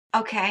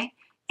Okay,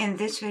 in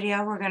this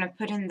video we're going to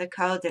put in the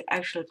code that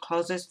actually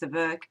closes the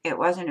book. It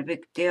wasn't a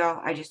big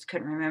deal, I just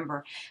couldn't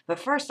remember. But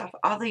first off,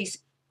 all these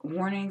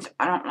warnings,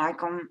 I don't like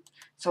them,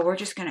 so we're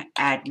just going to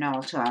add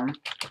null to them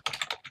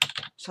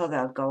so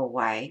they'll go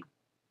away.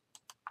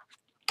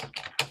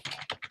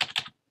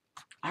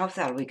 I hope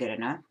that'll be good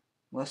enough.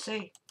 We'll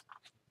see.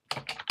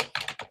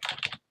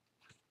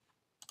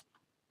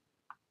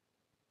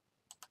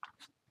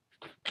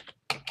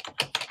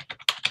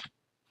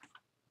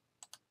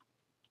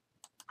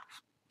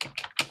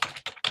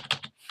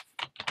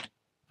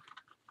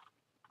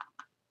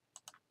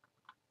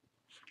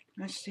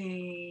 Let's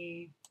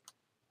see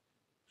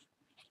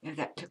if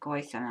that took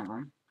away some of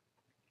them.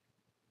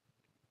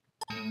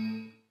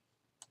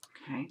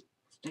 Okay,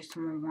 let's do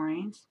some more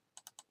warnings.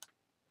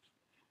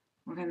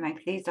 We're going to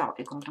make these all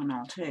equal to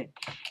null too.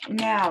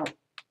 Now,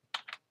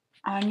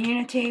 on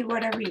Unity,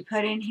 whatever you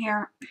put in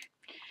here,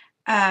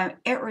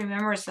 it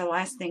remembers the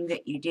last thing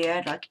that you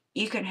did. Like,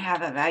 you can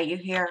have a value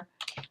here,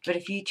 but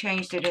if you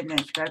changed it in the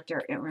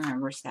instructor, it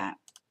remembers that.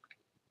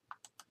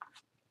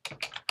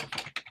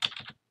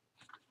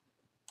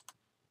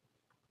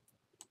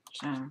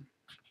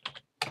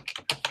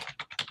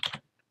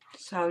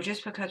 So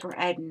just because we're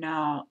adding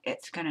null,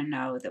 it's going to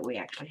know that we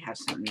actually have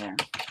something there.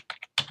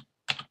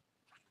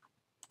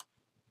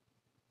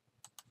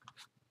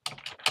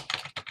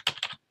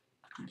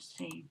 Let's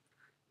see.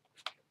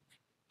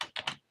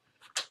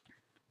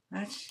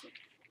 Let's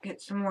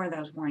get some more of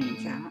those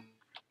warnings out.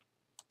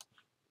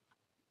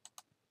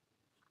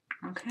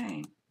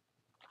 Okay.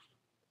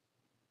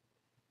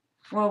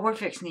 Well, we're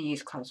fixing to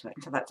use close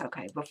button, so that's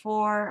okay.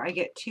 Before I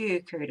get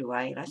too carried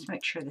away, let's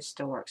make sure this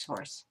still works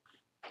for us.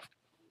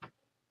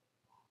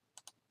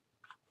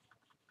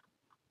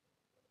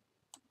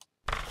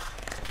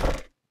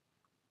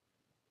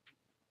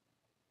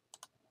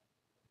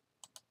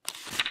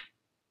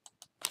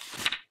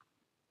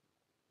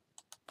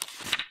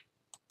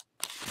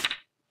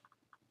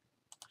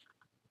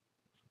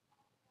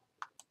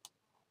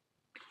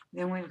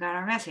 Then we've got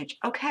our message.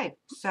 Okay,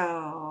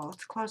 so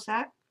let's close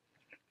that.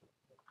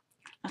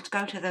 Let's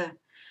go to the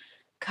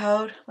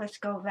code. Let's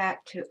go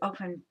back to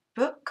open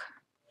book.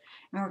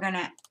 And we're going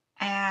to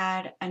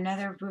add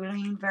another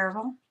Boolean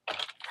variable.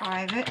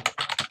 Private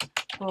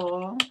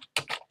bool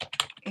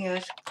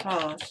is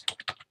close.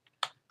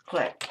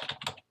 Click.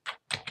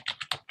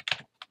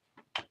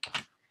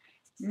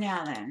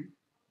 Now then.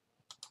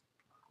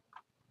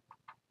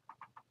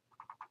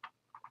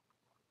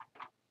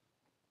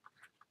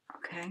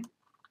 Okay.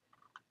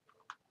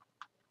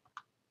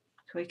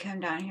 So we come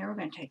down here, we're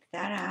going to take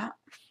that out.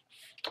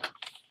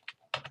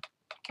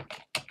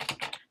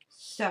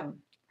 So,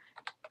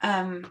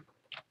 we're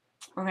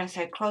going to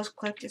say close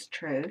clicked is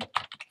true.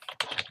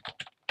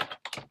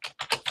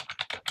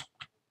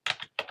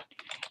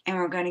 And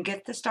we're going to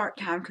get the start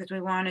time because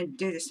we want to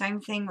do the same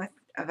thing with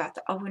about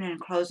the opening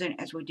and closing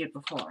as we did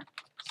before.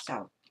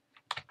 So,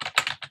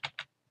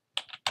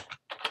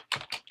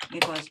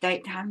 equals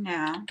date time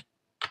now.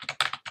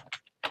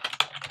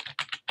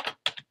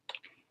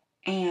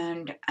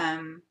 And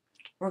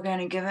we're going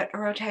to give it a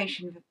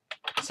rotation,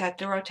 set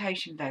the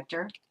rotation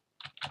vector.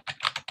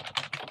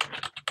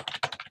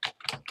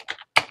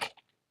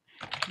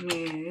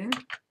 New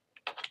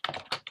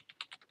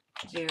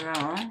 0,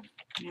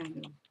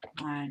 new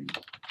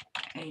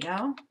 180,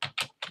 0.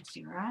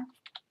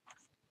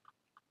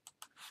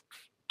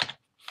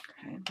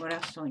 Okay, what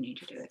else do we need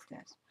to do with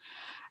this?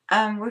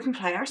 We can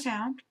play our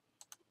sound.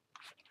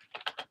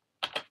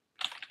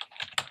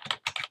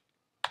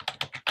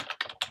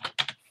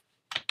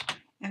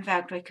 In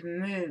fact, we can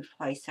move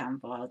play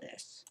sound below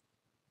this.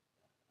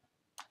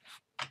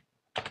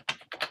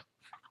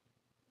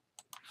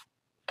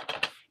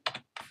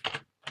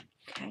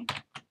 Okay.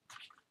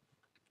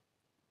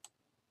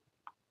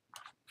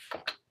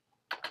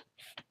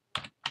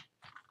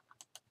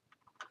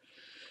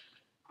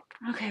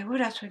 Okay,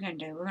 what else are we going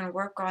to do? We're going to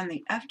work on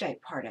the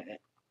update part of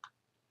it.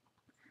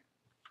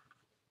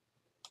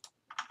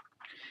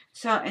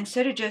 So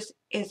instead of just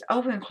is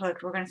open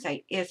clicked, we're going to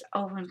say is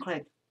open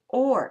clicked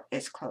or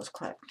is close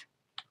clicked.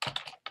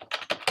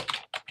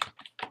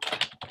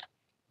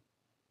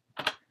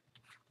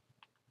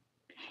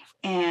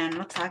 And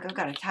looks like I've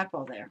got a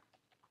typo there.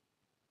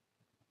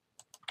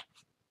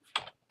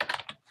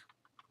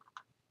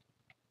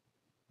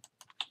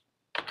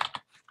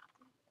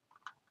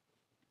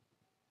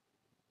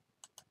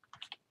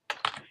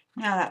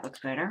 Now that looks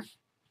better.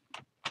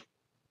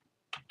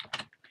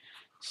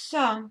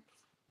 So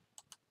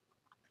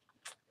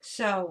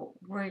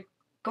we're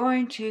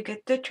going to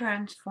get the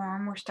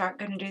transform, we're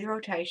going to do the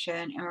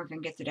rotation, and we're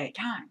going to get the date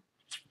time.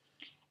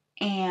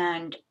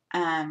 And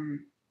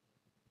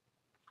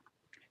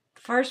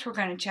first we're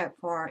going to check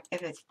for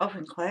if it's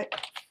open click.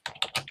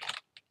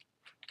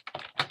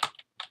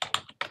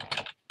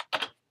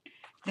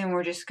 Then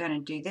we're just going to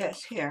do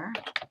this here.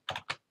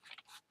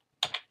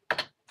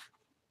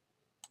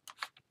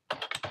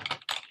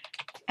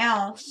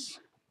 Else,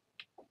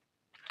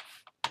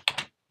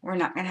 we're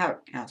not going to have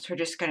else. We're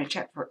just going to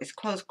check for it's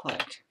close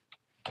clicked.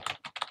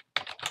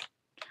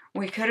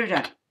 We could have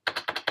done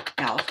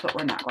else, but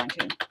we're not going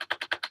to.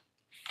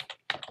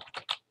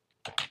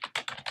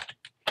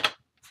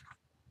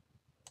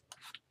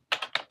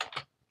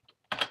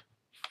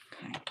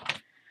 Okay.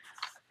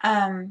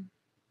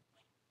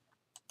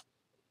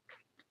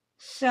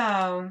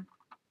 So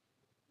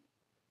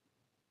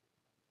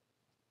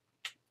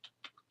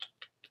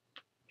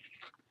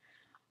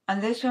on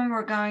this one,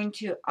 we're going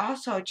to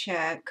also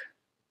check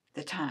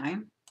the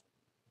time.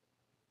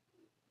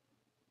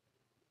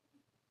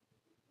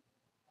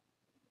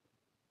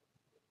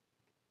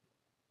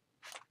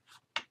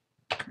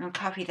 I'll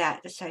copy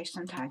that to save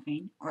some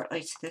typing, or at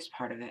least this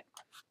part of it.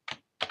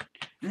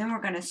 And then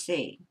we're going to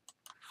see.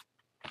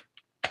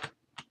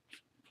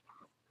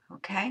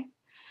 Okay.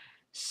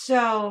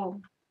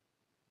 So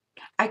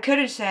I could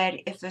have said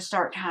if the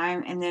start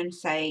time and then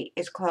say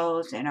it's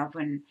closed and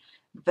open,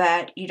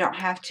 but you don't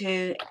have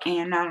to.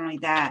 And not only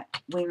that,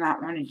 we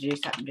might want to do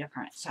something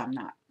different, so I'm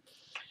not.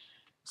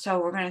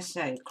 So we're going to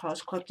say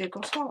close clipped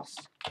equals false.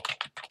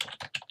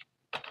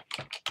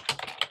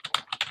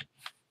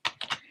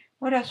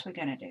 What else are we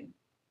going to do?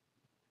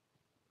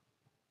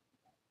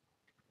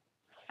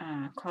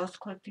 Close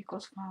clipped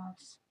equals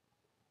false.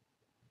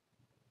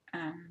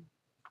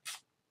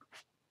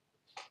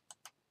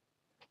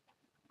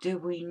 Do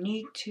we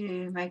need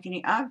to make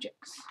any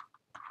objects?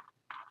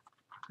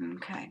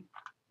 Okay.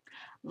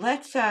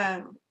 Let's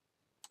run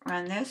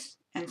this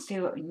and see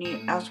what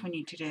else we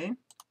need to do.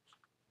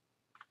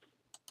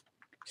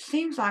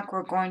 Seems like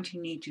we're going to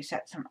need to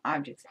set some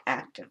objects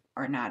active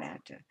or not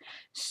active.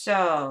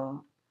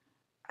 So,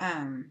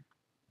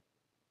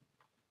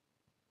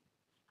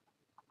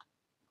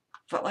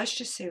 but let's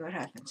just see what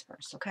happens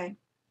first, okay?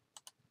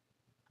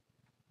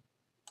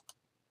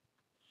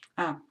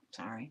 Oh,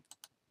 sorry.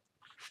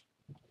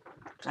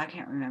 I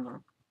can't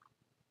remember.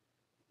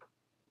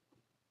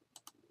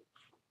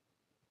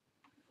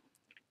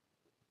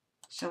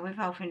 So we've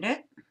opened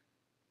it.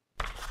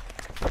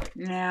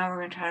 Now we're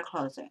going to try to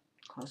close it.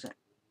 Close it.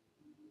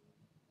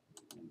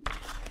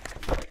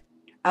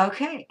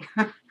 Okay.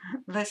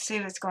 Let's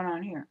see what's going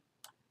on here.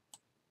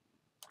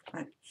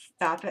 Let's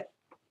stop it.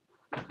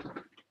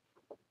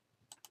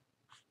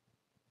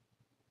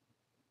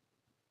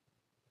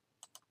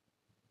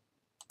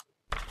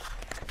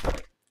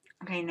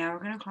 Okay, now we're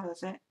going to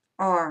close it.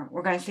 Or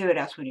we're going to see what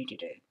else we need to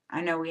do.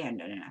 I know we hadn't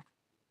done enough.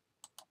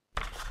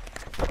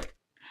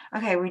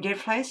 Okay, we did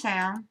play a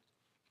sound.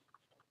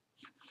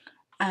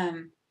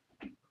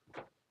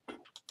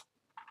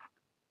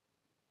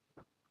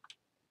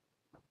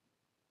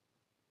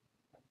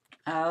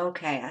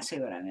 Okay, I see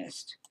what I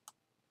missed.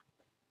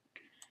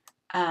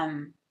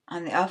 On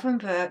the open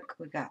book,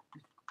 we got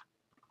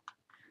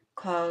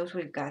closed.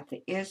 We've got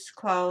the is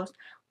closed.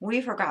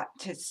 We forgot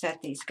to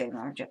set these game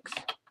objects.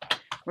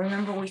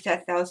 Remember, we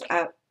set those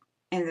up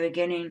in the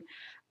beginning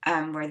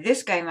where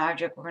this game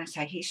object, we're going to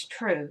say he's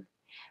true.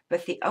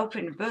 But the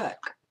open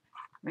book,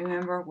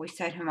 remember, we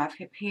set him up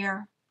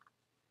here.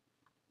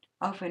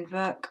 Open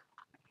book.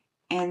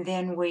 And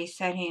then we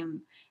set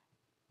him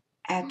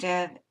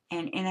active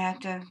and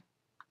inactive.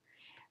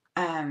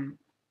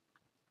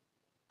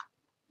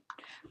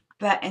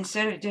 But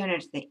instead of doing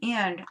it at the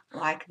end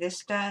like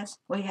this does,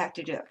 we have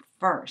to do it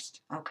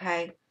first,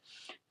 okay?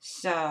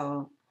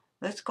 So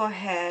let's go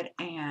ahead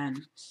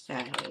and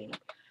say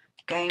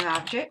game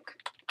object,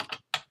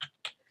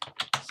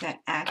 set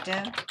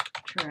active,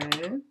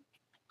 true.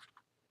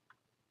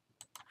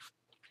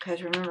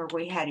 Because remember,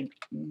 we had him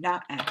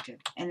not active.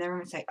 And then we're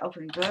going to say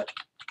open book.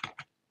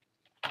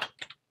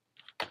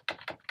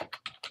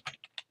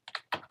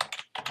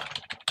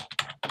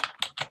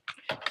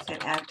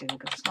 Set active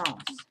equals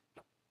false.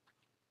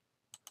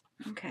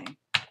 Okay.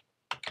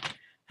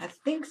 I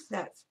think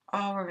that's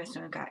all we're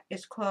missing. We've got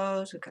is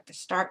closed, we've got the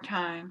start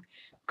time,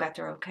 we've got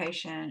the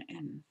location,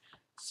 and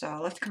so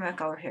let's come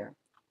back over here.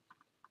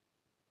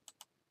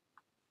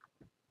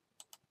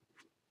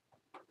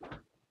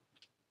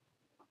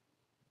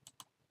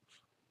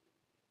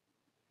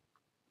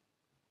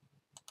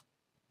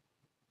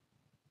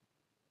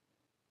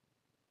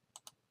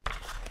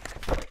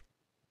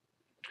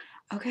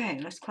 Okay,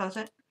 let's close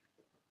it.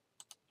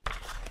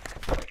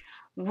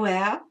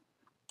 Well,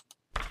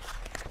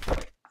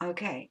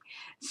 okay,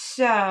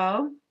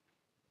 so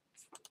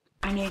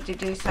I need to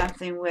do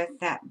something with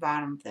that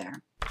bottom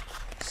there.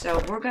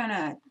 So we're going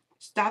to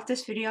stop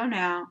this video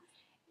now,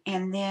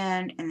 and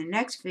then in the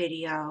next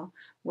video,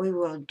 we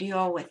will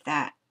deal with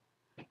that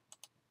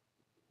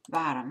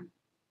bottom.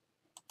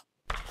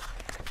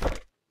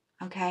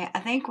 Okay, I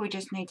think we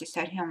just need to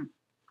set him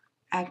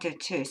active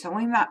too, so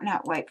we might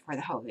not wait for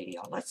the whole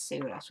video. Let's see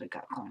what else we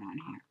got going on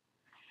here.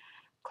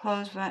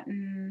 Close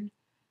button,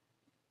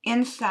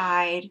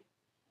 inside,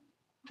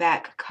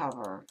 back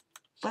cover.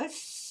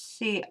 Let's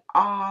see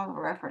all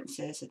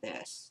references of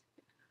this.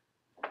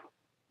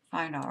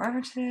 Find all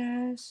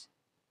references.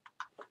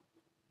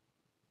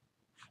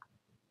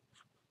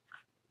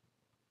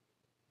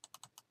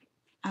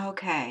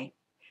 Okay.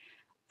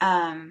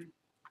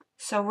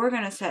 So we're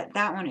going to set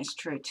that one as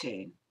true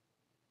too.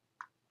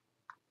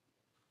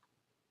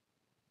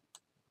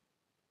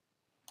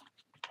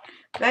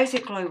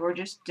 Basically, we're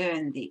just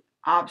doing the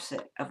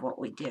opposite of what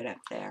we did up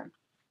there.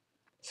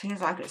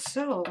 Seems like it's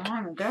so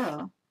long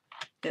ago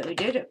that we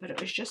did it, but it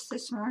was just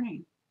this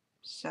morning.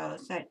 So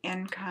it's that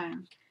end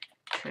kind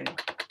true.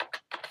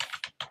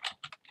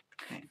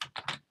 Okay.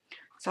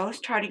 So let's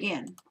try it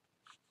again.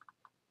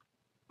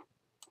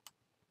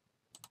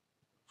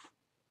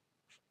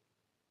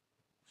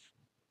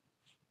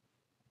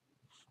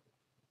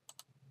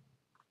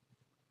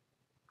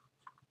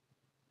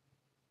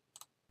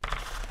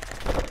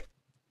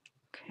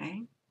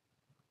 Okay.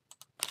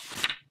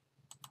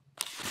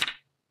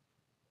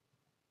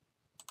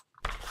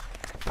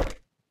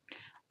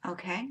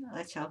 Okay,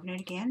 let's open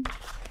it again.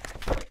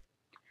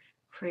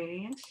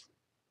 Previous.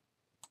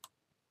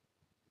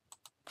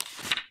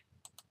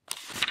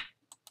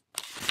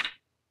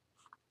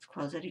 Let's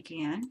close it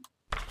again.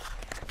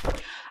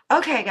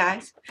 Okay,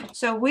 guys,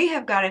 so we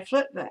have got a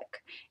flipbook.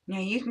 Now,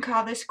 you can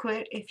call this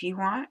quit if you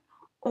want,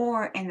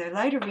 or in the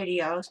later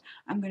videos,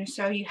 I'm going to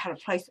show you how to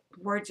place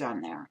words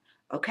on there.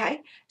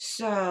 Okay,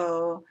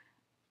 so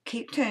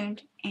keep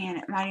tuned, and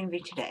it might even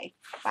be today.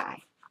 Bye.